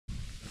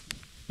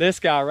This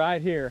guy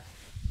right here.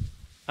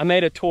 I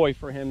made a toy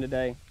for him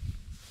today.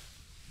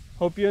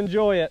 Hope you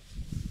enjoy it.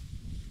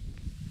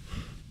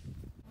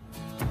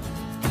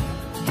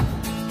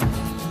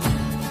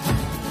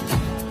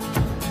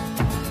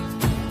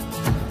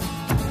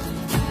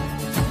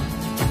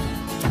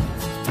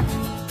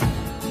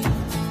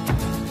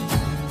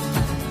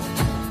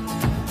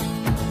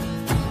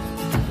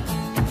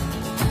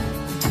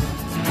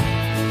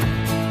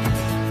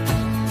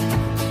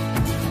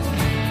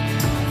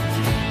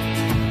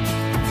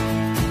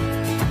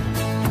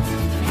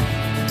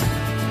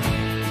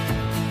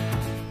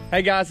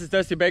 Hey guys, it's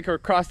Dusty Baker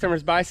with Cross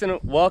Timbers Bison.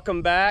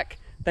 Welcome back.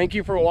 Thank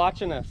you for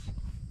watching us.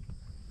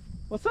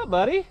 What's up,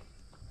 buddy?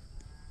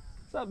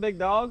 What's up, big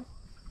dog?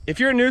 If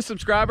you're a new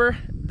subscriber,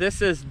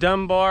 this is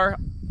Dunbar,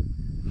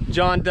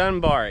 John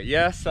Dunbar.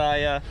 Yes,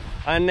 I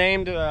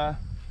named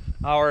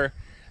our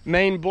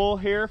main bull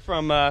here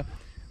from a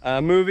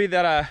movie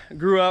that I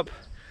grew up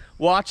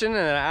watching and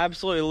I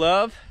absolutely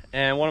love,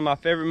 and one of my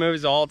favorite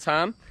movies of all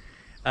time,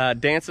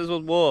 Dances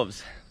with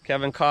Wolves,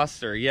 Kevin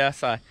Costner.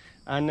 Yes,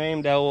 I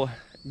named that little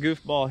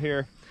goofball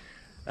here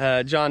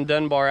John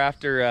Dunbar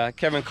after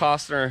Kevin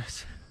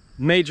Costner's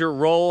major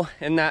role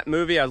in that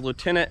movie as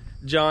Lieutenant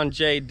John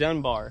J.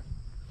 Dunbar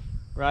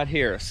right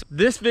here. So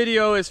this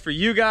video is for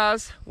you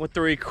guys with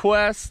the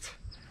request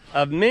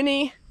of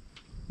many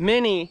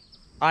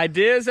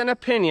ideas and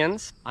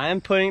opinions. I am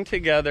putting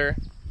together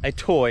a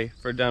toy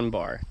for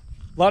Dunbar.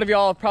 A lot of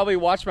y'all have probably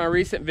watched my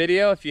recent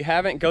video. If you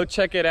haven't, go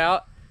check it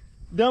out.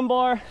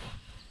 Dunbar,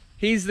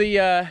 he's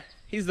the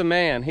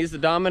man. He's the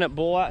dominant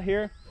bull out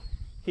here.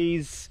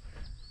 He's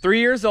 3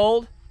 years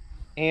old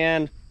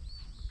and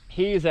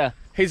he's a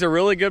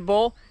really good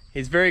bull.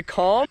 He's very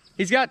calm.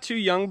 He's got 2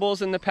 young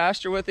bulls in the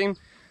pasture with him,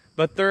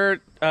 but they're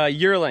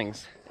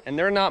yearlings and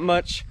they're not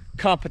much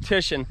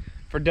competition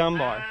for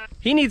Dunbar.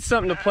 He needs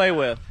something to play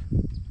with.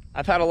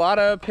 I've had a lot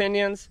of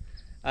opinions.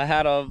 I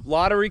had a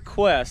lot of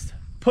requests.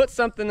 Put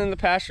something in the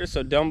pasture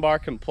so Dunbar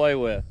can play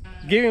with.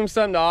 Give him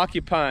something to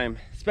occupy him,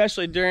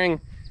 especially during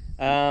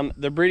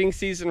the breeding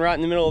season right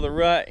in the middle of the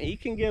rut. He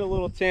can get a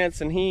little tense,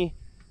 and he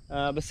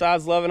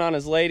besides loving on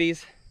his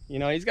ladies, you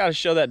know, he's got to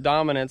show that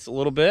dominance a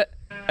little bit.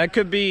 That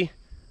could be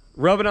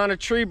rubbing on a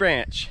tree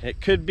branch.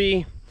 It could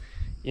be,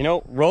 you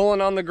know,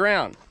 rolling on the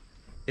ground.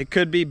 It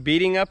could be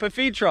beating up a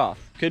feed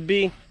trough. It could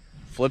be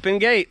flipping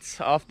gates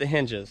off the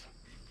hinges.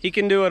 He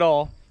can do it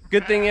all.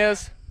 Good thing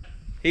is,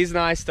 he's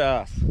nice to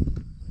us.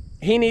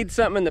 He needs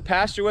something in the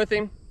pasture with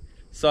him,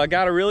 so I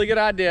got a really good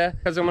idea,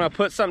 because I'm going to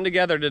put something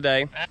together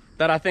today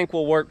that I think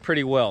will work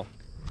pretty well.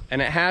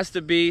 And it has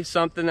to be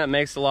something that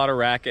makes a lot of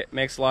racket,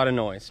 makes a lot of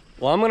noise.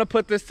 Well, I'm gonna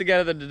put this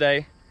together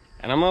today,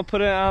 and I'm gonna put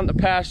it out in the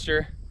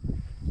pasture,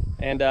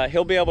 and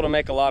he'll be able to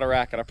make a lot of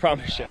racket, I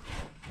promise you.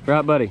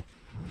 Right, buddy?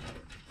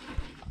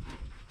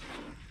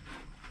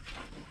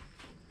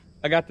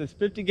 I got this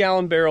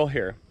 50-gallon barrel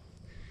here.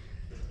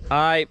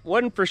 I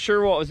wasn't for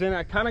sure what was in it.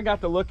 I kind of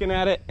got to looking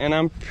at it,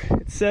 and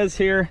it says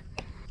here,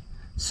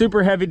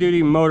 super heavy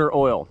duty motor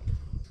oil.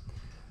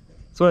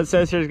 So what it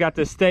says here, it's got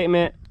this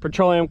statement,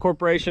 Petroleum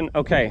Corporation.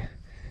 Okay,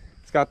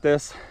 it's got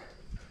this,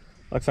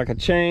 looks like a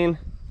chain,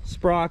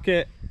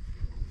 sprocket.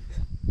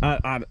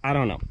 I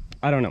don't know.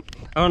 I don't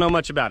know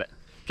much about it,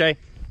 okay?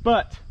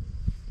 But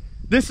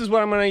this is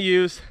what I'm gonna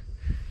use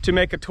to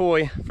make a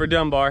toy for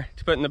Dunbar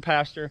to put in the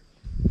pasture.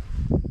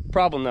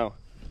 Problem though,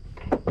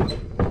 I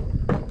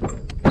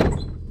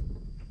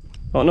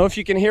don't know if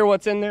you can hear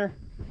what's in there,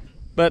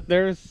 but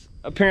there's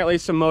apparently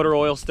some motor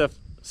oil stuff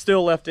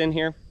still left in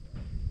here.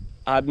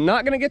 I'm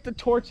not gonna get the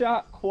torch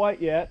out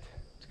quite yet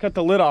to cut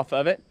the lid off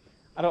of it.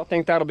 I don't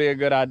think that'll be a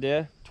good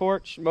idea.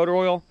 Torch, motor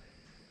oil,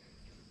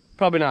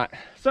 probably not.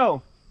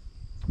 So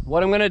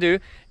what I'm gonna do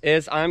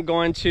is I'm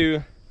going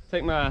to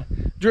take my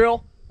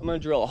drill. I'm gonna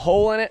drill a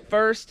hole in it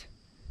first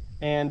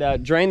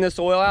and drain this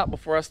oil out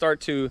before I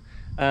start to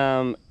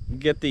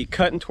get the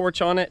cutting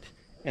torch on it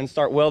and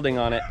start welding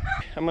on it.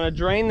 I'm gonna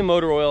drain the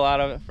motor oil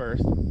out of it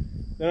first.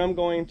 Then I'm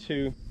going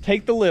to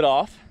take the lid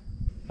off.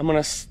 I'm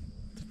gonna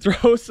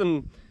throw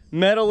some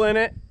metal in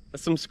it,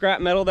 some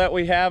scrap metal that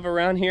we have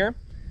around here,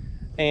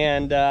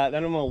 and then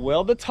I'm gonna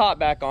weld the top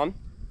back on.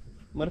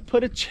 I'm gonna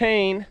put a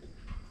chain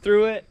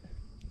through it,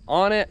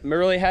 on it. I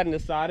really hadn't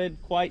decided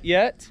quite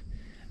yet,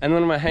 and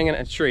then I'm gonna hang it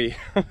in a tree.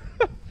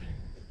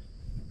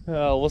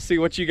 We'll see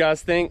what you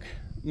guys think.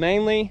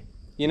 Mainly,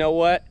 you know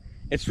what,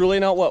 it's really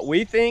not what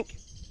we think,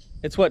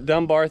 it's what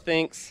Dunbar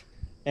thinks,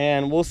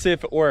 and we'll see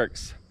if it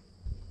works.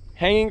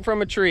 Hanging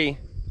from a tree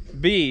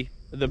be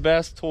the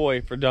best toy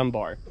for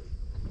Dunbar.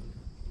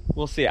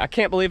 We'll see. I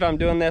can't believe I'm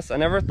doing this. I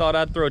never thought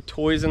I'd throw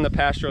toys in the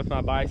pasture with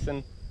my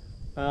bison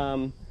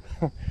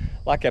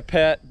like a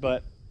pet,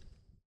 but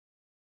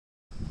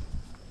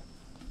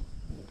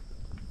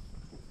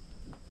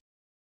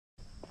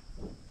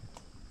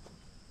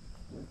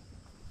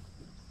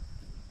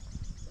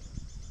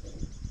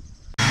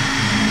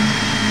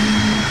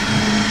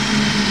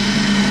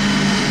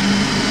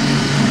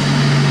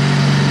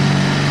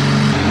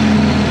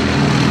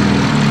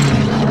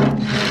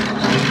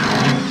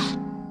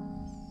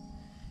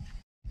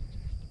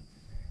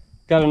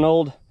got an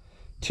old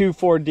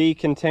 2,4-D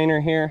container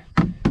here,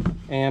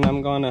 and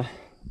I'm gonna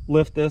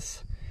lift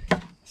this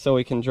so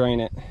we can drain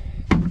it.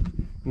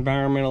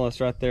 Environmentalist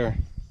right there.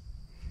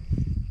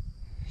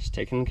 Just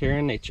taking care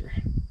of nature.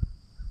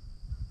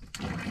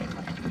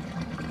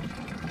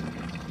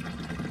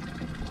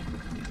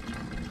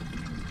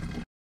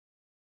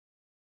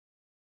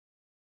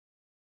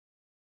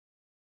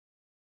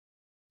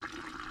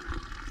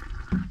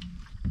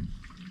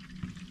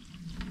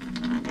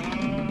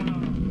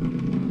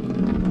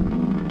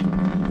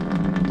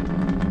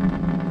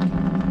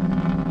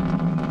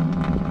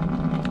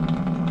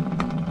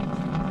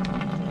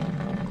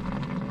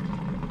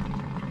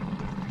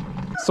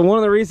 So one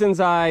of the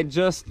reasons I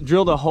just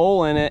drilled a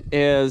hole in it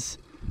is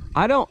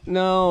I don't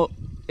know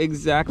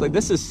exactly,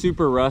 this is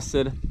super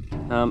rusted.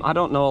 I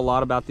don't know a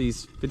lot about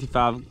these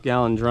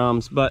 55-gallon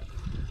drums, but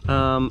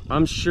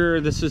I'm sure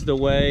this is the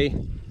way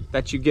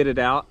that you get it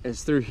out,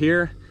 is through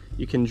here.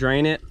 You can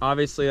drain it.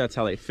 Obviously that's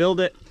how they filled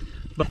it,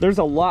 but there's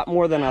a lot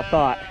more than I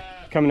thought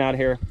coming out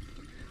here.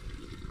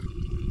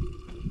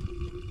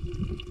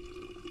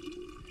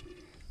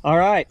 All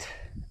right,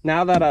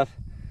 now that I've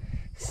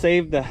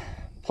saved the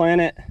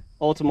planet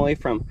ultimately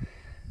from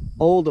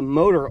old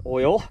motor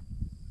oil,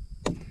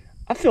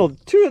 I filled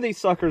 2 of these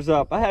suckers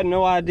up. I had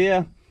no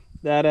idea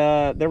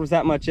that there was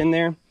that much in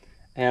there,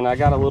 and I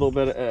got a little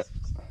bit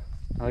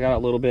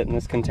in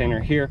this container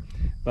here,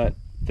 but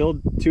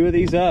filled 2 of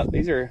these up.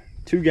 These are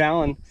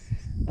 2-gallon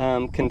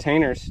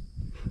containers.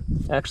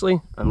 Actually,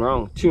 I'm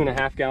wrong,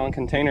 2.5-gallon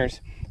containers.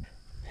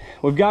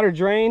 We've got her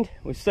drained,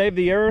 we've saved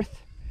the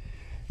earth.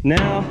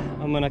 Now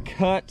I'm gonna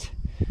cut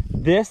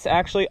this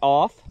actually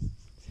off,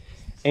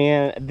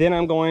 and then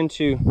I'm going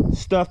to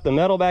stuff the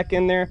metal back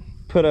in there,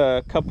 put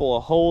a couple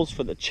of holes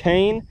for the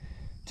chain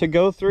to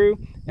go through,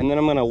 and then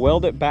I'm going to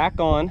weld it back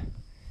on,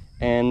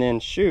 and then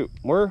shoot,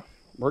 we're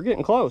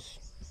getting close.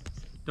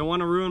 Don't want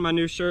to ruin my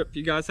new shirt. If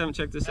you guys haven't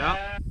checked this out,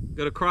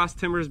 go to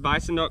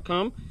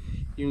crosstimbersbison.com.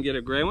 You can get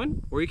a gray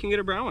one or you can get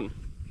a brown one.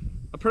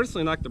 I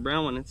personally like the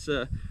brown one. It's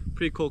a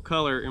pretty cool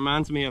color. It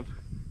reminds me of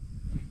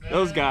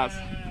those guys.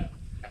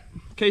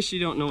 In case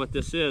you don't know what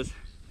this is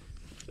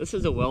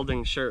a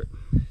welding shirt.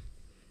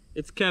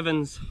 It's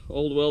Kevin's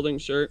old welding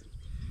shirt.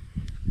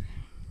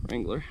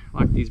 Wrangler, I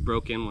like these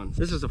broke-in ones.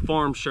 This is a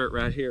farm shirt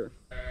right here.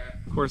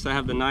 Of course, I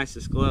have the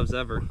nicest gloves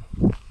ever.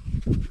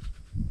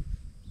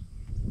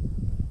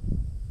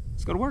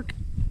 Let's go to work.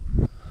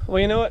 Well,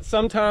 you know what?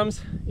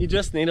 Sometimes you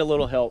just need a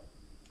little help.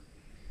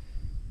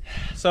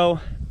 So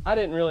I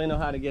didn't really know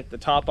how to get the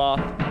top off.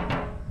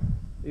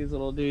 These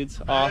little dudes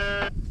off.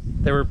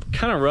 They were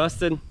kind of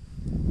rusted.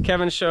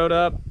 Kevin showed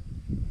up,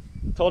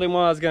 told him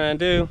what I was gonna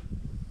do,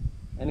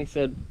 and he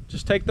said,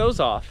 just take those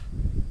off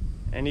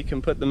and you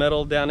can put the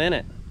metal down in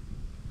it.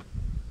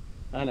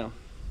 I know,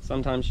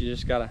 sometimes you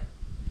just gotta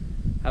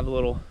have a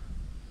little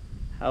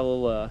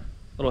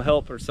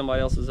help or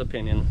somebody else's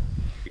opinion.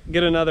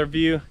 Get another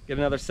view, get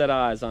another set of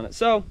eyes on it.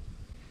 So,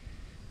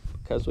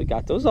 because we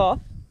got those off,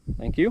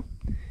 thank you,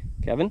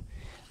 Kevin.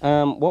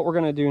 What we're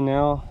gonna do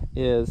now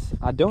is,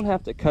 I don't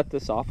have to cut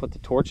this off with the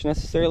torch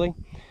necessarily.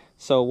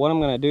 So what I'm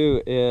gonna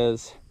do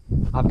is,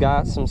 I've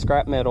got some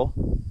scrap metal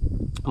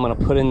I'm gonna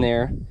put in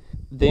there.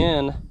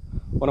 Then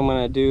what I'm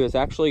gonna do is,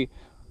 actually,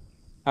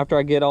 after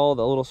I get all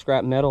the little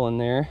scrap metal in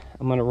there,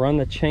 I'm gonna run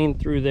the chain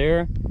through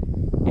there,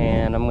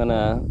 and I'm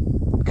gonna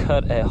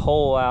cut a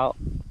hole out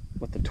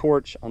with the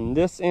torch on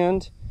this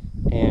end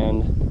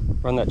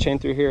and run that chain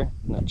through here,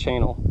 and that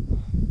chain will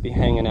be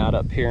hanging out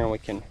up here, and we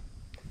can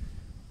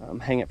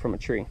hang it from a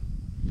tree.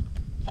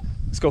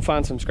 Let's go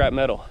find some scrap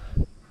metal.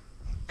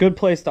 Good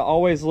place to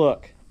always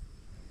look,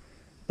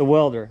 the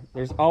welder.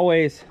 There's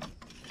always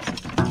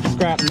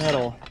scrap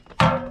metal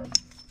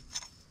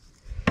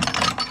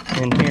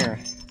in here.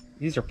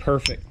 These are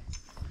perfect.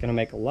 Gonna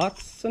make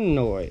lots of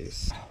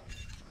noise.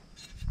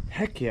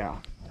 Heck yeah.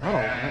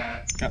 Oh,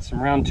 got some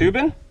round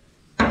tubing.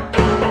 Got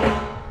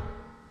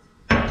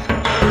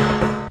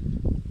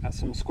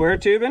some square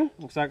tubing.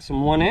 Looks like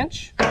some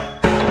 1-inch.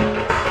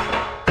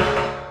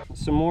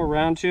 Some more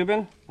round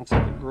tubing. Looks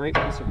like a great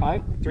piece of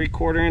pipe.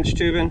 3/4 inch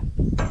tubing.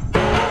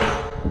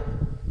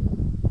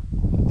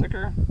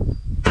 Thicker.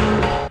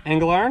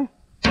 Angle iron.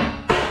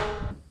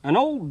 An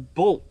old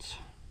bolt.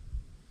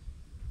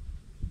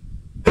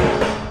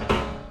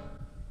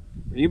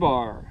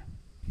 Rebar.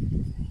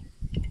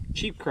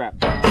 Cheap crap.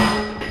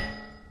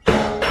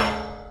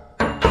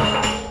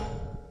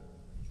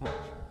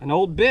 An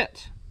old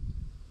bit.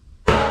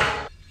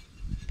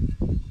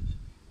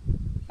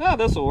 Ah,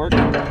 this will work.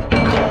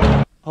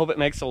 I hope it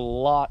makes a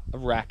lot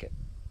of racket.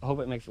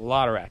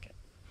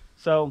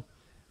 So,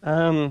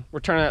 we're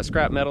turning that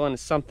scrap metal into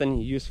something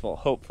useful,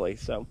 hopefully.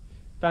 So,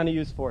 found a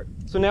use for it.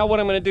 So now what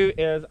I'm gonna do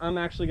is, I'm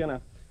actually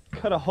gonna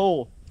cut a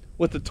hole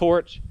with the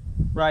torch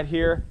right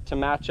here to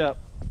match up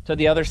to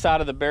the other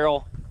side of the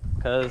barrel,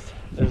 because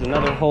there's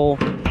another hole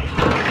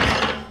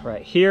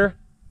right here.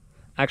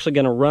 Actually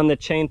gonna run the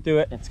chain through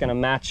it. It's gonna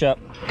match up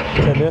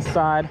to this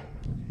side.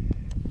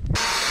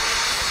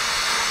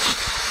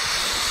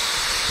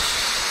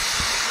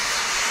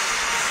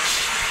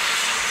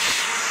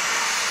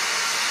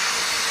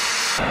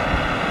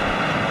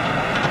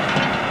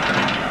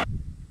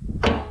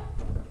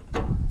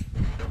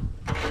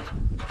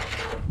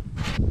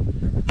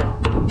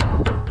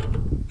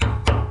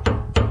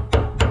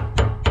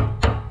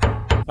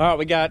 All right,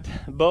 we got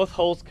both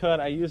holes cut.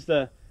 I used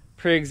the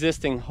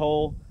pre-existing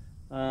hole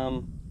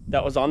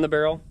that was on the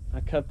barrel.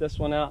 I cut this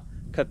one out,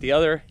 cut the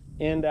other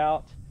end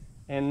out,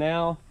 and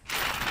now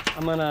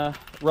I'm gonna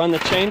run the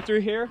chain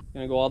through here. I'm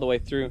gonna go all the way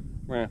through.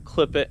 We're gonna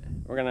clip it.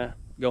 We're gonna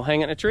go hang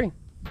it in a tree.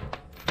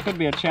 Could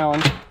be a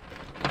challenge.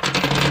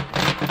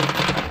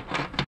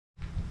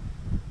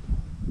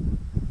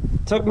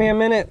 Took me a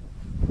minute,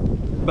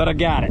 but I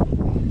got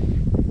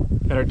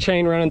it. Got our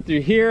chain running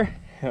through here.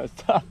 It was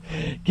tough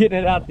getting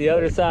it out the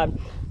other side,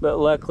 but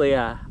luckily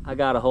I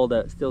got a hold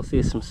of it. Still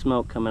see some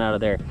smoke coming out of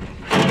there.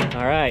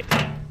 All right,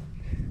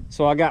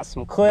 so I got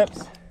some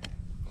clips.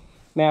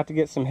 May have to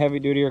get some heavy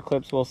duty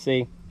clips. We'll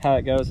see how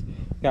it goes.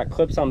 Got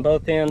clips on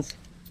both ends.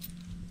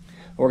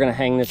 We're gonna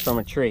hang this from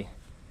a tree.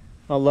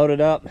 I'll load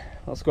it up.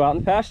 Let's go out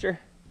in the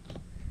pasture.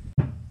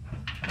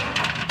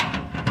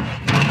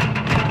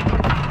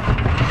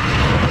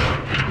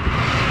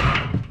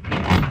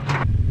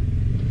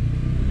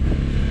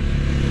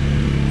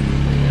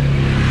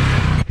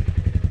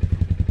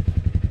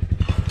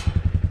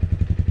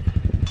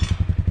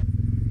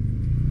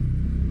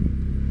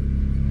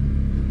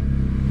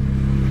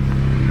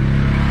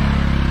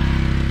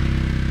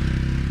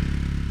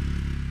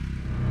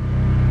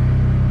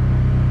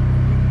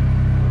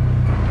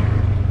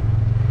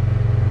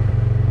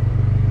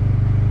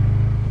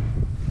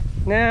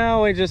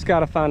 Now we just got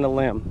to find a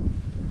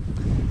limb.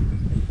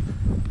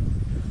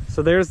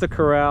 So there's the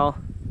corral,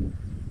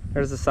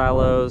 there's the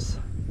silos.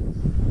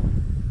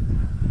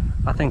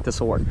 I think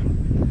this will work.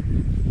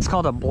 It's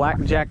called a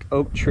blackjack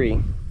oak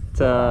tree.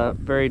 It's a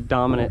very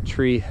dominant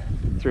tree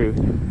through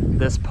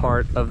this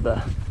part of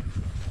the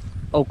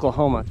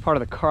Oklahoma. It's part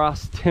of the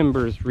Cross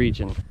Timbers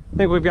region. I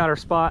think we've got our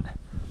spot.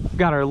 We've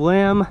got our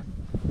limb,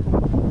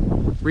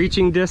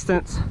 reaching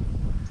distance.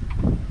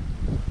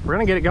 We're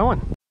gonna get it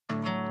going.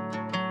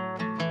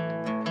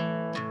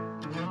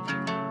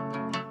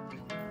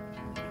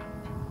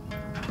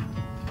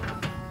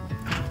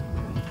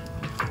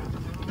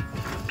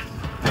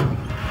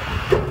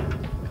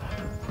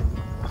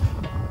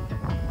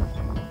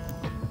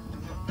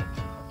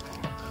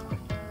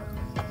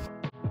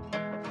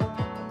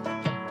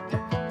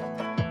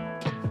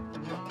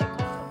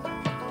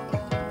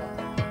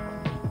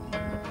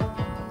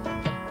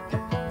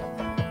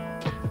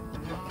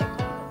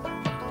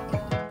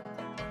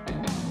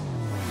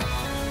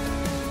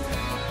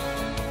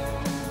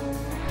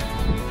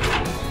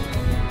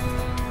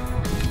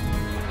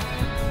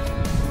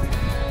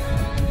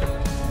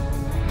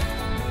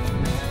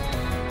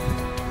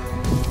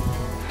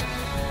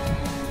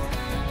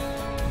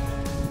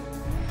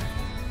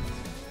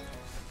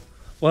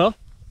 Well,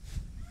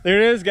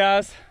 there it is,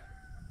 guys.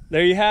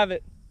 There you have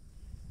it.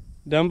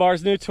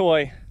 Dunbar's new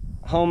toy,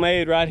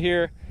 homemade right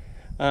here,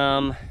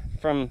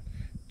 from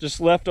just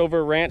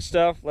leftover ranch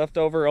stuff,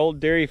 leftover old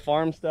dairy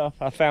farm stuff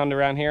I found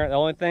around here. The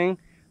only thing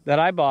that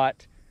I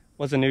bought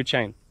was a new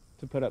chain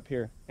to put up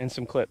here and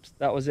some clips.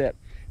 That was it.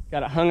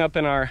 Got it hung up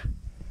in our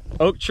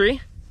oak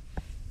tree.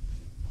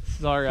 This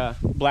is our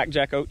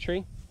blackjack oak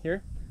tree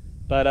here.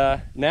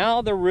 But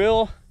now the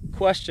real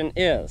question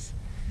is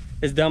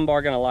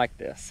Dunbar gonna like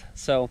this?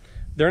 So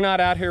they're not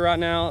out here right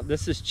now.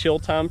 This is chill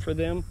time for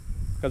them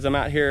because I'm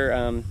out here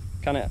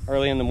kind of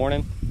early in the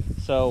morning.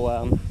 So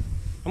I'm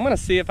gonna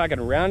see if I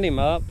can round him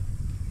up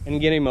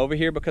and get him over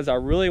here because I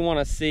really want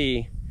to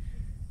see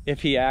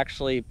if he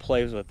actually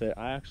plays with it.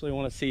 I actually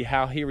want to see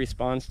how he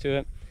responds to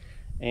it,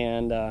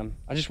 and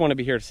I just want to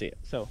be here to see it.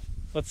 So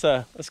let's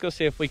go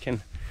see if we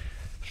can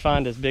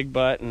find his big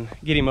butt and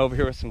get him over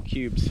here with some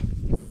cubes.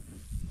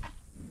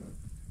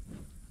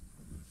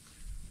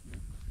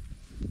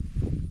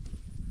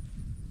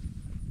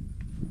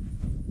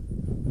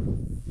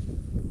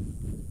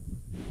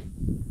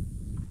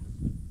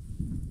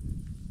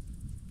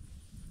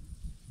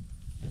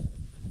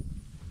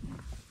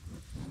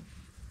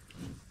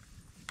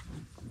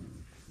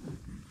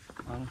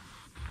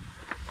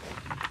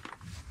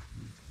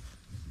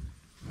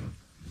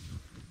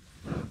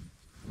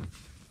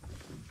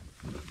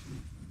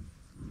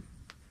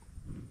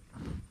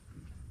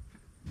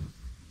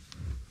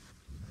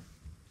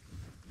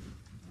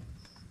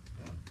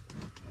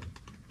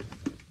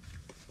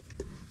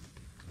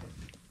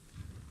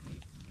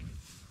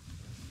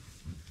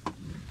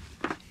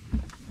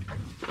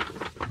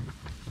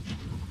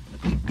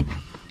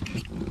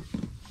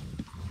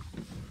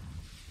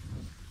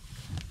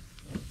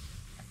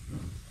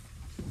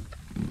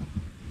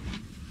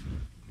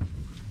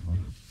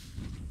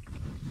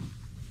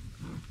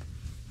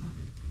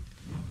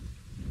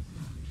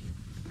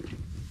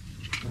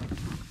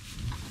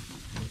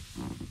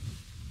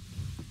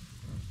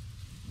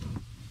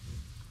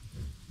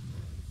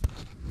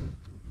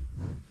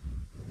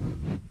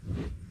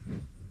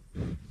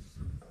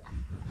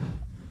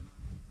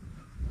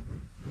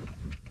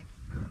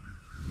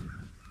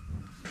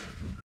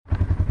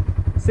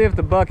 See if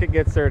the bucket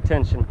gets their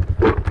attention.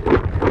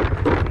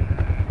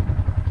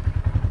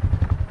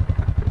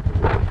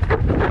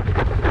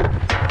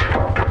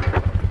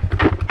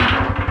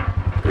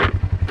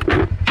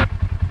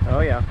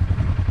 Oh yeah.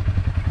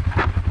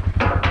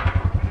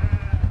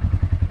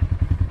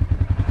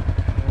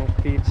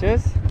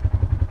 inches.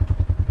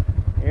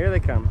 Here they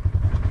come.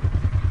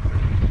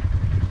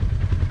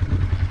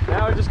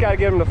 Now we just got to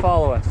get them to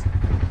follow us.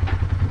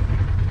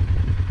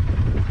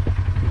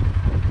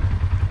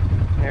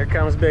 Here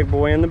comes big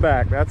boy in the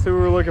back. That's who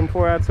we're looking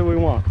for. That's who we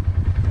want.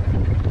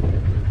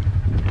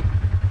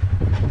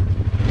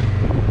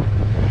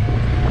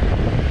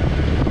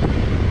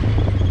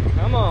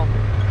 Come on.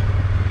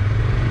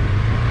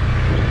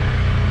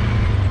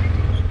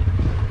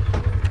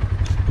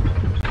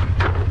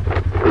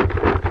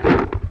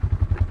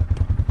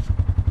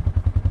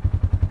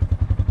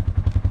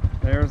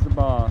 There's the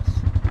boss.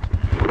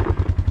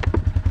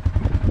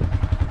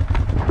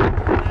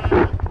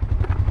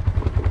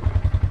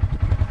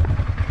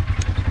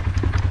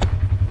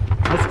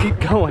 Let's keep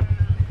going.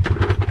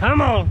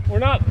 Come on.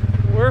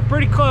 We're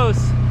pretty close.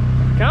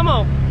 Come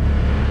on.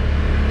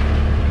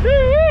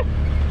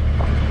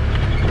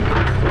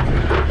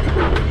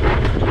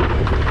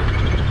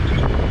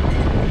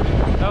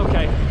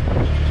 Okay.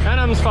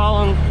 Adam's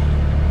following.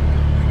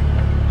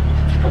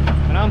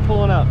 And I'm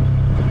pulling up.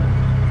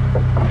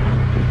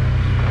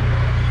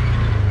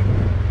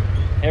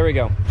 Here we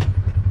go.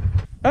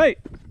 Hey!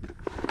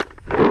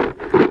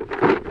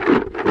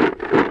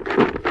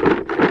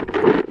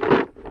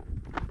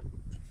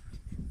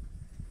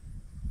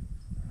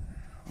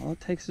 All it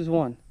takes is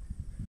one.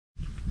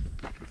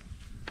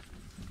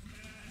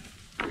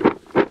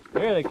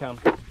 There they come.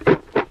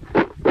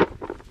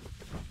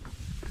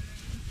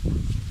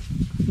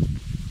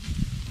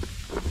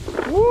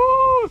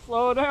 Woo!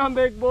 Slow down,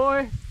 big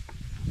boy.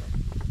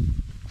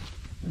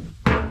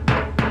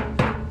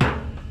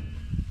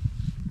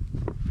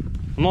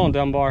 Come on,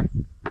 Dunbar.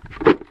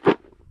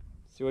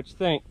 See what you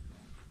think.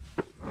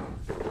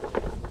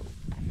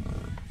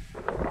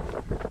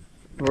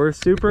 We're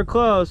super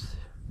close.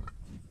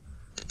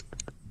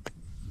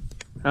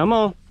 Come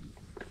on.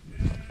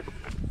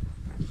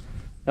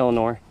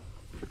 Eleanor.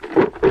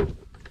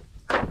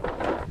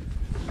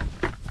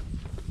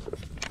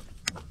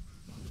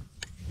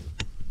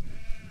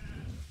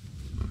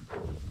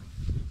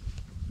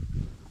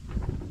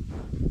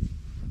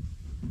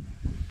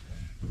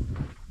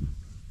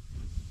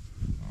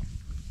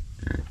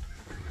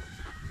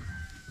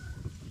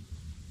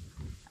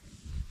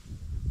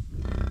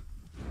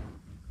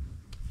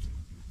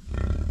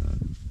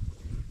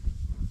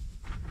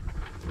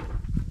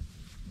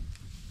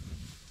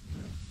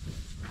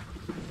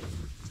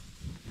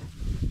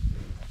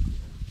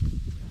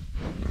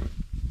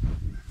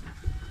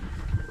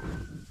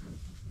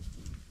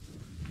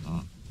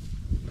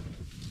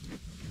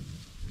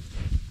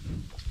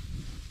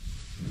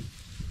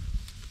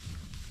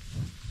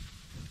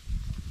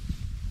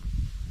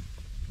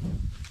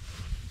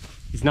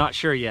 He's not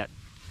sure yet.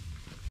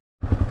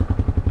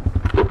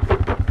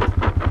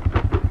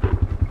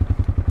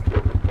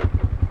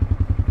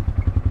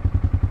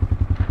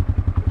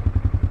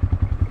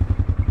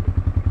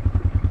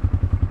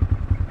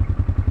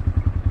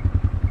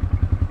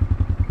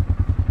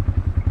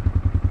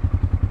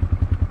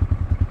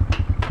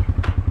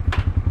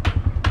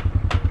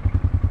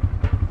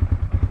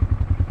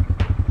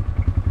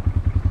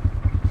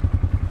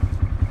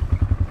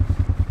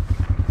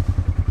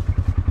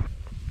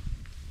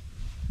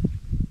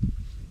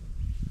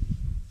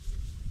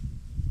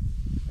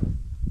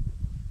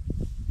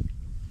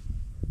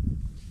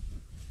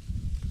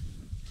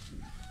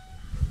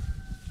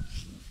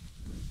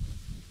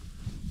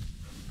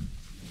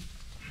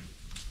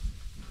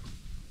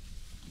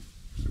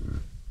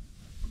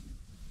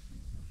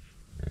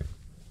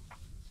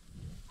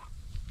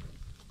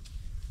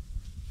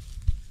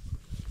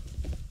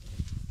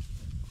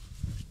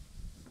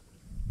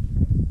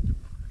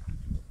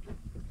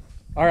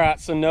 All right,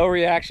 so no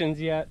reactions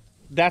yet.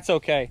 That's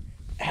okay.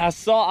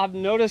 I've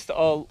noticed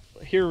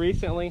here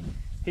recently,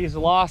 he's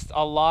lost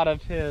a lot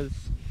of his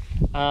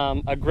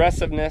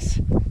aggressiveness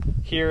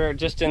here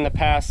just in the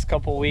past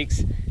couple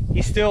weeks.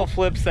 He still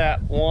flips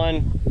that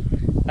one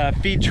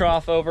feed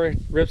trough over,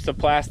 rips the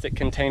plastic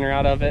container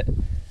out of it.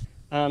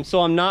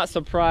 So I'm not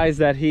surprised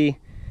that he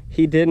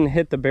didn't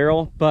hit the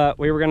barrel, but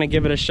we were gonna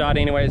give it a shot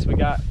anyways. We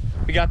got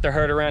the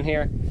herd around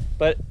here,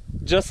 but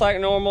just like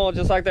normal,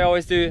 just like they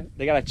always do,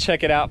 they got to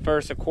check it out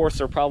first. Of course,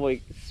 they're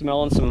probably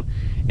smelling some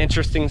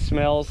interesting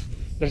smells.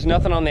 There's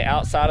nothing on the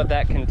outside of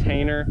that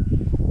container.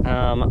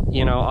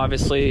 You know,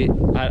 obviously,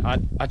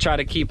 I try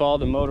to keep all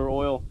the motor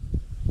oil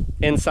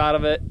inside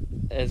of it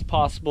as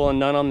possible and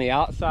none on the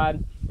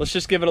outside. Let's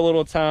just give it a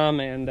little time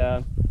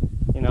and,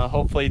 you know,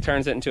 hopefully he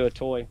turns it into a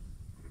toy.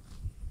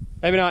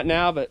 Maybe not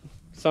now, but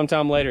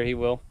sometime later he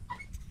will.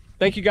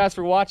 Thank you guys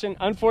for watching.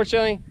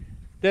 Unfortunately,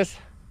 this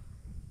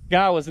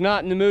guy was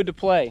not in the mood to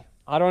play.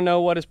 I don't know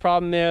what his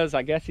problem is.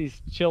 I guess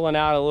he's chilling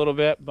out a little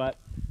bit, but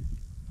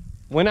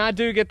when I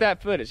do get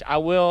that footage, I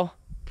will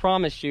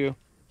promise you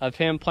of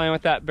him playing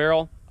with that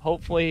barrel.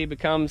 Hopefully it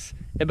becomes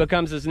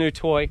his new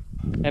toy,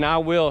 and I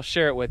will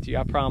share it with you,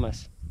 I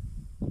promise.